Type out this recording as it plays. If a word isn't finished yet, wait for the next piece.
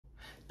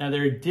Now,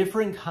 there are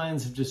different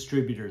kinds of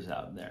distributors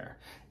out there,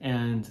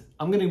 and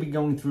I'm going to be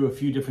going through a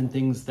few different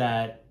things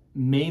that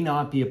may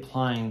not be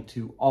applying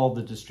to all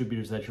the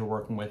distributors that you're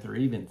working with, or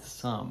even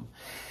some.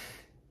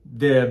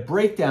 The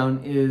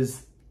breakdown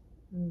is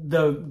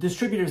the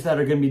distributors that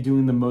are going to be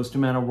doing the most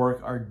amount of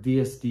work are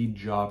DSD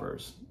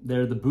jobbers.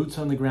 They're the boots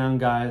on the ground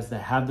guys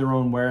that have their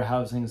own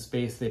warehousing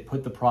space. They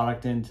put the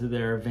product into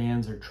their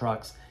vans or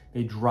trucks.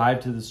 They drive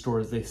to the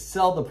stores. They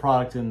sell the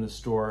product in the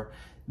store.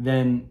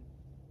 Then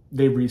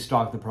they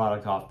restock the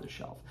product off the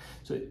shelf.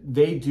 So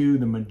they do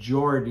the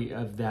majority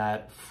of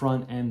that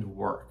front end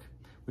work,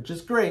 which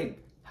is great.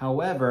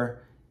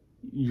 However,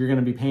 you're going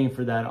to be paying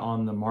for that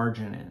on the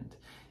margin end.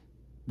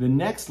 The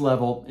next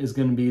level is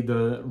going to be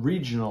the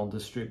regional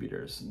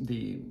distributors,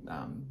 the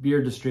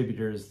beer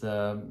distributors,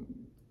 the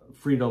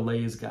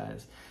Frito-Lay's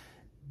guys.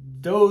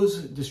 Those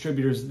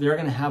distributors, they're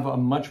going to have a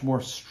much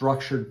more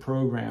structured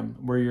program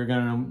where you're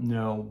going to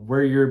know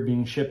where you're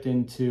being shipped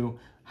into,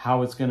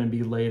 how it's going to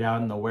be laid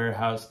out in the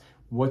warehouse,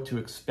 what to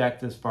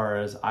expect as far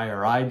as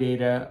IRI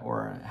data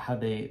or how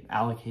they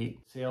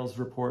allocate sales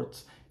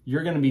reports.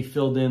 You're going to be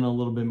filled in a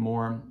little bit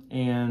more,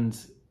 and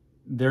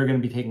they're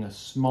going to be taking a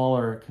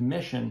smaller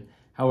commission.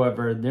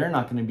 However, they're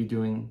not going to be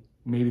doing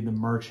maybe the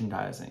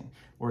merchandising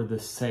or the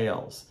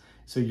sales.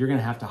 So you're going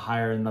to have to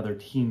hire another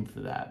team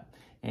for that,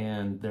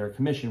 and their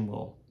commission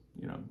will,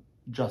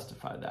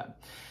 justify that.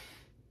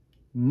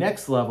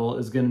 Next level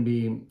is going to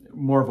be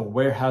more of a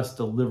warehouse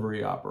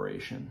delivery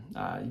operation,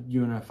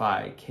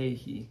 Unify,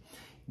 KHE,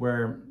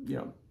 where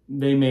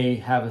they may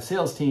have a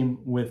sales team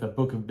with a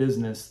book of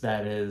business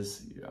that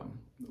is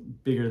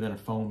bigger than a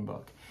phone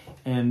book,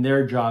 and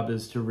their job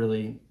is to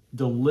really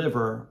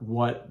deliver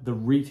what the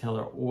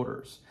retailer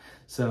orders.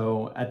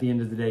 So at the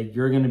end of the day,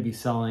 you're going to be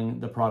selling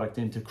the product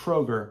into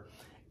Kroger,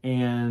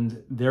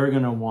 and they're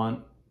going to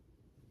want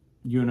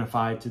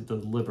Unify to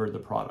deliver the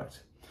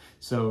product.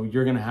 So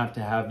you're going to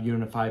have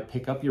Unify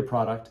pick up your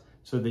product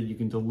so that you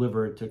can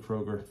deliver it to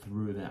Kroger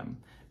through them.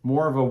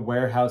 More of a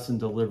warehouse and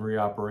delivery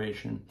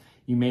operation.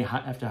 You may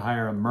have to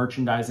hire a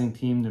merchandising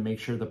team to make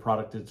sure the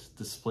product is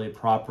displayed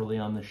properly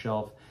on the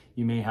shelf.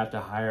 You may have to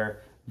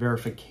hire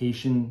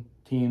verification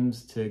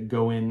teams to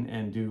go in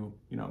and do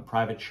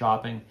private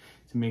shopping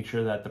to make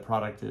sure that the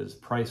product is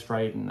priced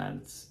right and that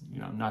it's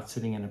not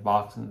sitting in a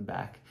box in the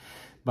back.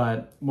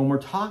 But when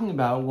we're talking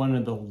about one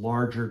of the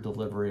larger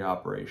delivery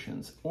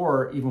operations,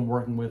 or even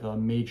working with a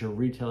major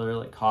retailer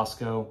like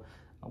Costco,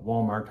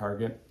 Walmart,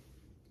 Target,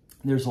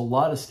 there's a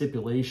lot of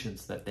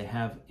stipulations that they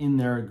have in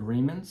their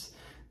agreements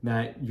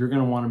that you're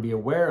going to want to be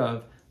aware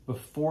of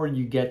before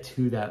you get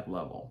to that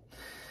level.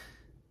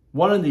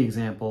 One of the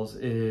examples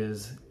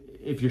is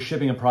if you're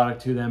shipping a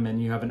product to them and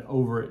you have an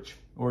overage,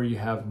 or you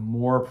have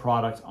more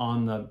product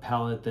on the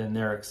pallet than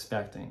they're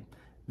expecting.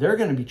 They're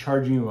going to be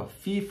charging you a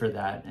fee for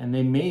that, and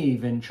they may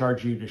even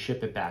charge you to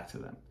ship it back to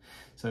them.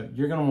 So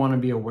you're going to want to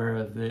be aware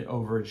of the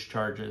overage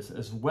charges,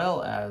 as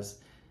well as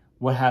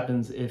what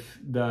happens if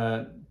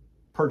the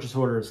purchase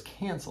order is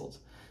canceled.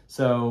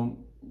 So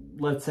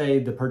let's say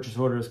the purchase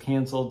order is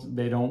canceled.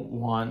 They don't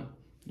want,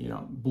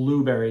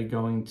 Blueberry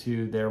going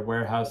to their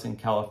warehouse in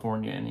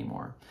California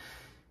anymore.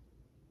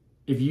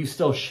 If you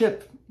still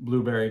ship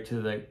Blueberry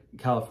to the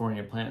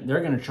California plant,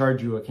 they're going to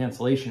charge you a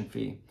cancellation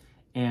fee.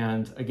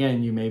 And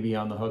again, you may be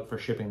on the hook for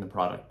shipping the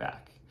product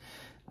back.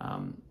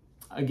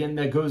 Again,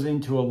 that goes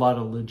into a lot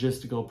of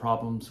logistical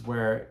problems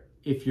where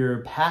if you're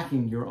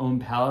packing your own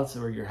pallets,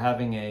 or you're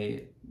having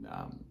a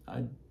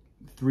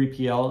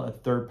 3PL, a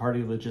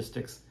third-party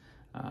logistics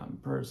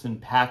person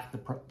pack the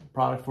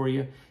product for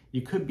you,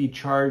 you could be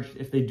charged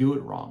if they do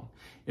it wrong.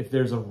 If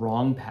there's a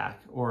wrong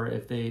pack, or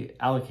if they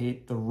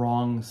allocate the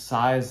wrong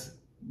size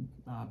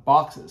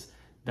boxes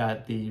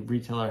that the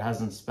retailer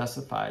hasn't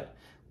specified,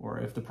 or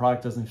if the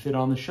product doesn't fit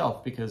on the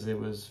shelf because it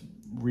was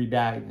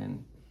rebagged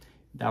and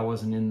that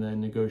wasn't in the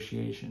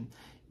negotiation.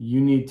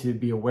 You need to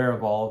be aware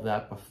of all of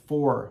that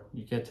before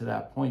you get to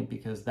that point,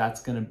 because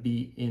that's going to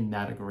be in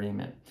that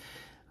agreement.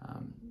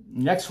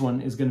 Next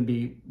one is going to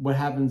be what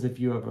happens if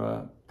you have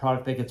a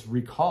product that gets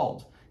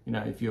recalled.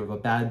 If you have a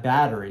bad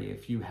battery,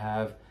 if you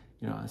have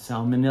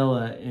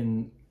salmonella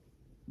in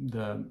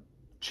the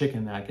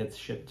chicken that gets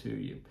shipped to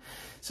you.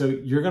 So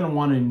you're going to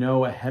want to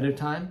know ahead of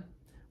time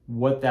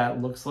what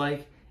that looks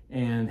like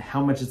and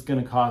how much it's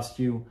going to cost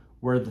you,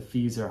 where the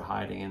fees are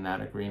hiding in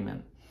that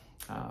agreement.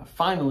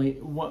 Finally,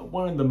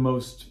 one of the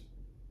most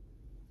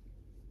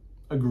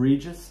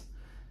egregious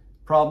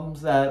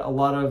problems that a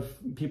lot of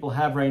people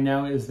have right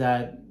now is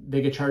that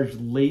they get charged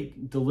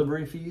late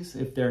delivery fees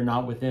if they're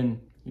not within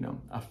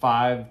a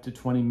 5 to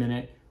 20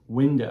 minute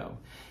window.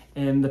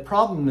 And the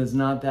problem is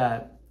not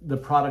that the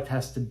product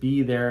has to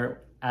be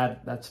there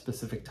at that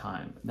specific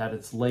time, that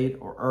it's late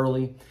or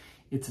early.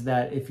 It's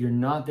that if you're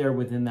not there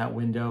within that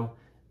window,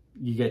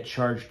 you get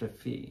charged a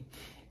fee.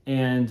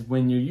 And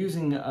when you're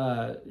using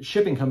a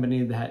shipping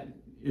company that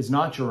is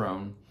not your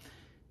own,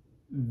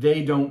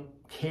 they don't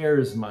care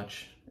as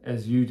much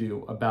as you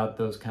do about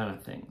those kind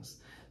of things.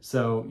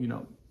 So,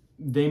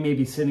 they may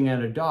be sitting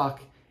at a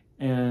dock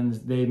and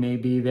they may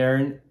be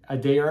there a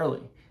day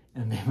early.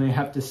 and they may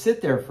have to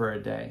sit there for a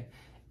day.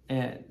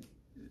 And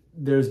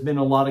there's been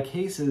a lot of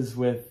cases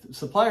with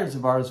suppliers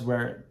of ours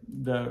where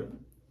the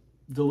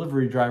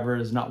delivery driver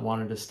has not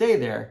wanted to stay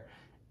there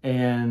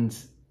and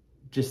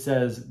just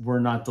says, we're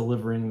not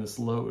delivering this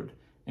load,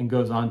 and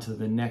goes on to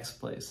the next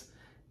place.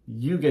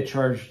 You get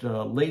charged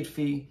a late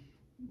fee,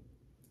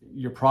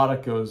 your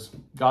product goes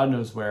God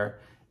knows where,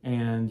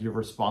 and you're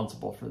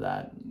responsible for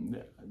that.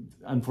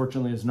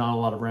 Unfortunately, there's not a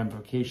lot of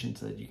ramifications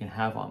that you can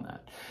have on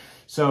that.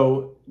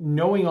 So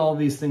knowing all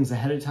these things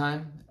ahead of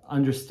time,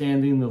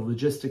 understanding the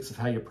logistics of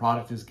how your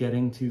product is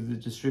getting to the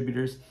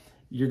distributors,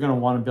 you're going to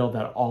want to build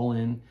that all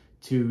in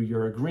to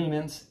your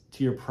agreements,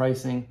 to your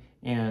pricing,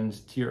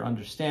 and to your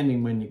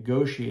understanding when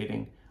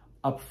negotiating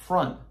up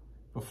front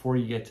before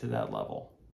you get to that level.